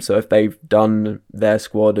complete them. So if they've done their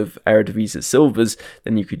squad of Eredivisie Silvers,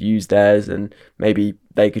 then you could use theirs, and maybe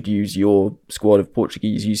they could use your squad of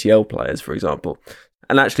Portuguese UCL players, for example.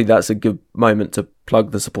 And actually, that's a good moment to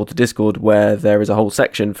plug the supporter Discord, where there is a whole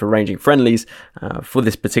section for arranging friendlies for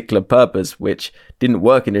this particular purpose, which didn't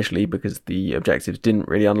work initially because the objectives didn't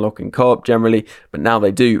really unlock in co-op generally, but now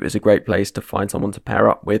they do. It's a great place to find someone to pair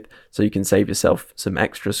up with, so you can save yourself some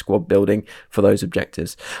extra squad building for those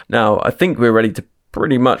objectives. Now, I think we're ready to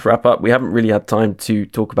pretty much wrap up. We haven't really had time to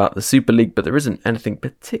talk about the Super League, but there isn't anything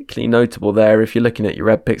particularly notable there. If you're looking at your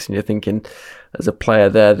red picks and you're thinking there's a player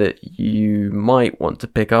there that you might want to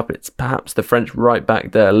pick up, it's perhaps the French right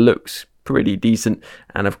back there. Looks pretty decent,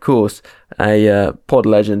 and of course a pod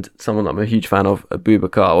legend, someone I'm a huge fan of,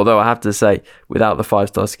 Abubakar, although I have to say, without the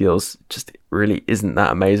 5-star skills, just really isn't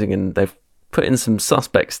that amazing, and they've put in some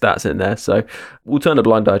suspect stats in there, so we'll turn a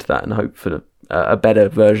blind eye to that and hope for a better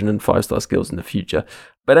version and 5-star skills in the future.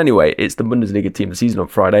 But anyway, it's the Bundesliga Team of the Season on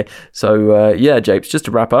Friday. So yeah, Japes, just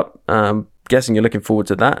to wrap up, guessing you're looking forward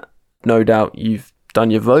to that. No doubt you've done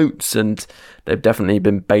your votes, and they've definitely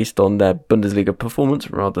been based on their Bundesliga performance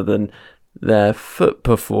rather than their foot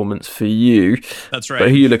performance for you. That's right. But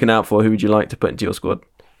who are you looking out for? Who would you like to put into your squad?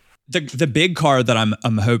 The big card that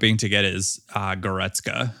I'm hoping to get is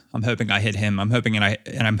Goretzka. I'm hoping I hit him. I'm hoping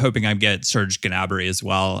I get Serge Gnabry as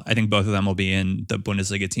well. I think both of them will be in the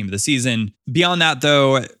Bundesliga Team of the Season. Beyond that,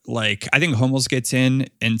 though, like, I think Hummels gets in,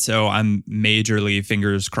 and so I'm majorly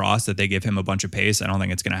fingers crossed that they give him a bunch of pace. I don't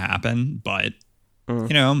think it's going to happen, but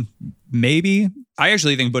you know, maybe. I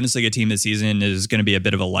actually think Bundesliga Team this season is going to be a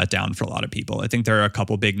bit of a letdown for a lot of people. I think there are a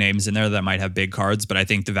couple big names in there that might have big cards, but I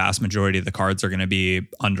think the vast majority of the cards are going to be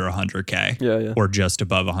under 100K or just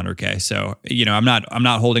above 100K. So, you know, I'm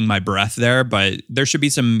not holding my breath there, but there should be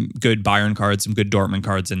some good Bayern cards, some good Dortmund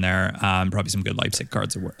cards in there, probably some good Leipzig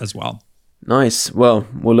cards as well. Nice. Well,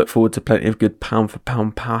 we'll look forward to plenty of good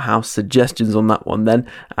pound-for-pound powerhouse suggestions on that one then.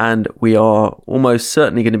 And we are almost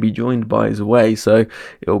certainly going to be joined by Zway, so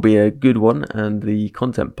it'll be a good one. And the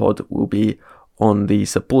content pod will be on the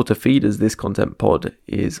supporter feed, as this content pod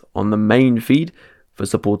is on the main feed. For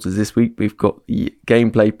supporters this week, we've got the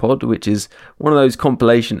gameplay pod, which is one of those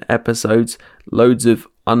compilation episodes, loads of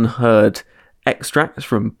unheard extracts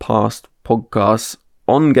from past podcasts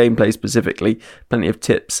on gameplay specifically, plenty of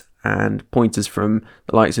tips and pointers from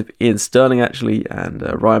the likes of Ian Sterling, actually, and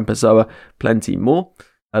Ryan Pessoa, plenty more.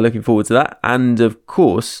 Looking forward to that. And of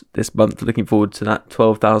course, this month, looking forward to that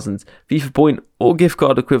 12,000 FIFA point or gift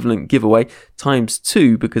card equivalent giveaway times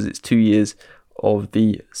 2, because it's 2 years of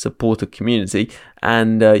the supporter community.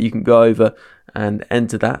 And you can go over and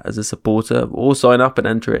enter that as a supporter, or sign up and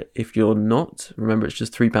enter it if you're not. Remember, it's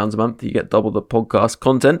just £3 a month. You get double the podcast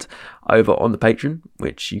content over on the Patreon,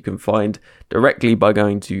 which you can find directly by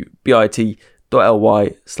going to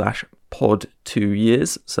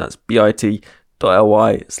bit.ly/pod2years. So that's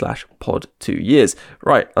bit.ly/pod2years.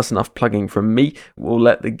 Right, that's enough plugging from me. We'll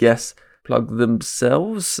let the guests plug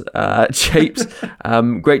themselves. Japes,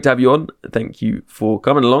 great to have you on. Thank you for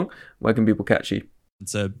coming along. Where can people catch you?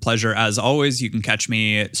 It's a pleasure as always. You can catch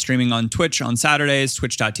me streaming on Twitch on Saturdays,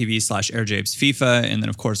 twitch.tv/AirJapesFIFA, and then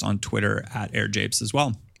of course on Twitter @AirJapes as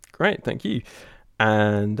well. Great, thank you.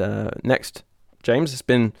 And next, James, it's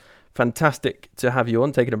been fantastic to have you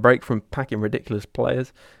on, taking a break from packing ridiculous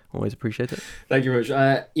players. Always appreciate it. Thank you very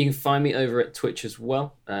much. You can find me over at Twitch as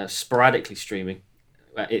well, sporadically streaming.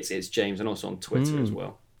 It's James, and also on Twitter as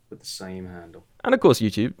well with the same handle. And of course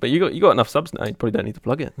YouTube, but you got enough subs now. You probably don't need to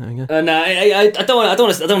plug it. There you go. No, I don't want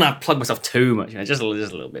to plug myself too much. Just a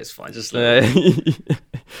little bit is fine. Just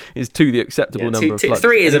it's 2 the acceptable number of plugs.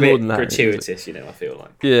 3 is a bit gratuitous, I feel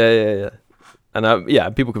like. Yeah.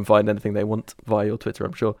 And people can find anything they want via your Twitter,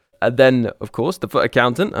 I'm sure. And then, of course, the Foot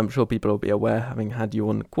Accountant. I'm sure people will be aware, having had you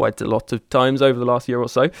on quite a lot of times over the last year or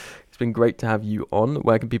so. It's been great to have you on.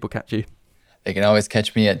 Where can people catch you? They can always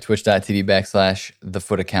catch me at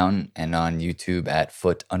twitch.tv/thefootakcountant and on YouTube at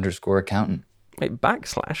 @foot_accountant. Wait,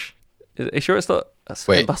 backslash? Are you sure it's not?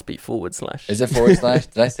 Wait. It must be /. Is it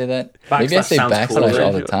 /? Did I say that? Maybe I say backslash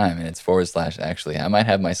all the time and it's / actually. I might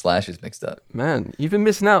have my slashes mixed up. Man, you've been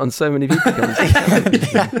missing out on so many people coming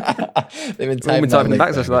to They've been typing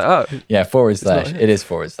backslash like, yeah, /. It is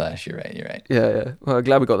 /. You're right. Yeah. Well, I'm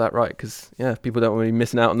glad we got that right because, people don't want to be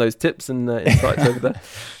missing out on those tips and insights over there.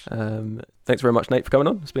 Thanks very much, Nate, for coming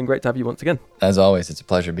on. It's been great to have you once again. As always, it's a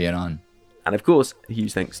pleasure being on. And of course, a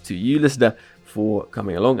huge thanks to you, listener, for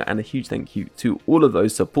coming along, and a huge thank you to all of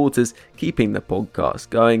those supporters keeping the podcast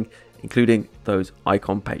going, including those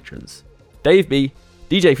icon patrons: Dave B,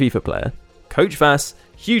 DJ FIFA player, Coach Vass,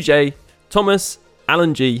 Hugh J, Thomas,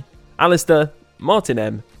 Alan G, Alistair, Martin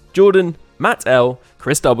M, Jordan, Matt L,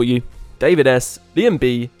 Chris W, David S, Liam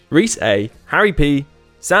B, Reese A, Harry P,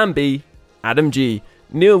 Sam B, Adam G,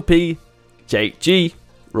 Neil P, Jake G,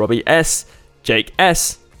 Robbie S, Jake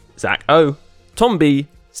S, Zach O, Tom B,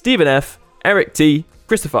 Stephen F, Eric T,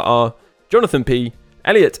 Christopher R, Jonathan P,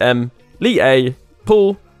 Elliot M, Lee A,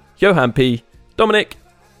 Paul, Johan P, Dominic,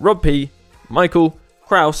 Rob P, Michael,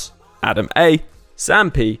 Kraus, Adam A, Sam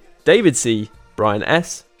P, David C, Brian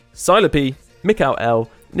S, Siler P, Mikhail L,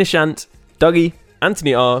 Nishant, Dougie,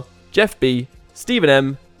 Anthony R, Jeff B, Stephen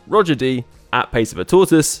M, Roger D, @Pace of a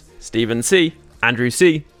Tortoise, Stephen C, Andrew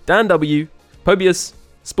C, Dan W, Pobius,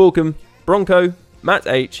 Sporkum, Bronco, Matt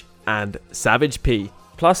H, and Savage P.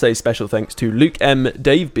 Plus a special thanks to Luke M,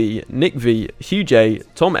 Dave B, Nick V, Hugh J,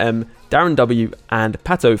 Tom M, Darren W, and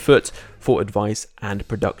Pato Foot for advice and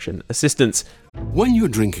production assistance. When you're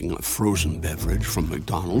drinking a frozen beverage from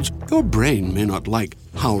McDonald's, your brain may not like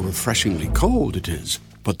how refreshingly cold it is,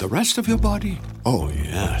 but the rest of your body, oh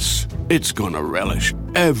yes, it's gonna relish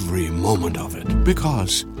every moment of it,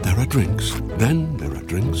 because there are drinks. Then there are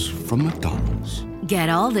drinks from McDonald's. Get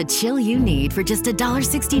all the chill you need for just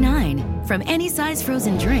 $1.69. From any size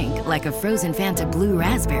frozen drink, like a frozen Fanta Blue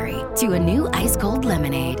Raspberry, to a new ice-cold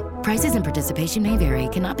lemonade. Prices and participation may vary.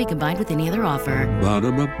 Cannot be combined with any other offer.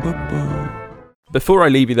 Ba-da-ba-ba-ba. Before I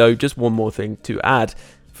leave you though, just one more thing to add.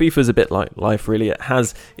 FIFA's a bit like life really. It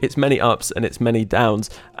has its many ups and its many downs.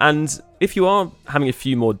 And if you are having a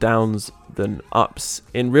few more downs than ups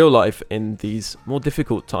in real life in these more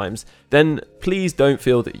difficult times, then please don't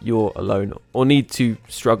feel that you're alone or need to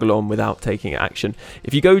struggle on without taking action.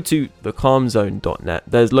 If you go to thecalmzone.net,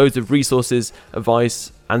 there's loads of resources,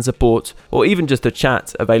 advice and support, or even just a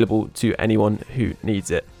chat available to anyone who needs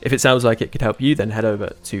it. If it sounds like it could help you, then head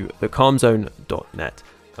over to thecalmzone.net.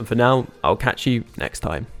 And for now, I'll catch you next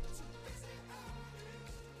time.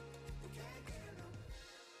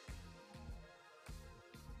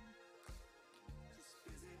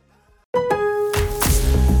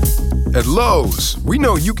 At Lowe's, we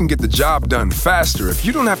know you can get the job done faster if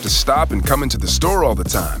you don't have to stop and come into the store all the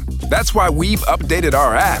time. That's why we've updated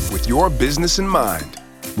our app with your business in mind.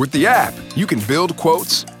 With the app, you can build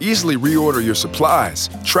quotes, easily reorder your supplies,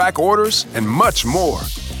 track orders, and much more.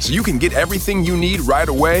 So you can get everything you need right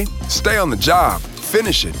away, stay on the job,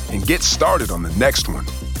 finish it, and get started on the next one.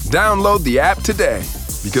 Download the app today,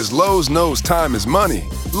 because Lowe's knows time is money.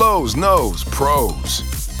 Lowe's knows pros.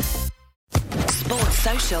 Sports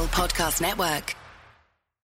Social Podcast Network.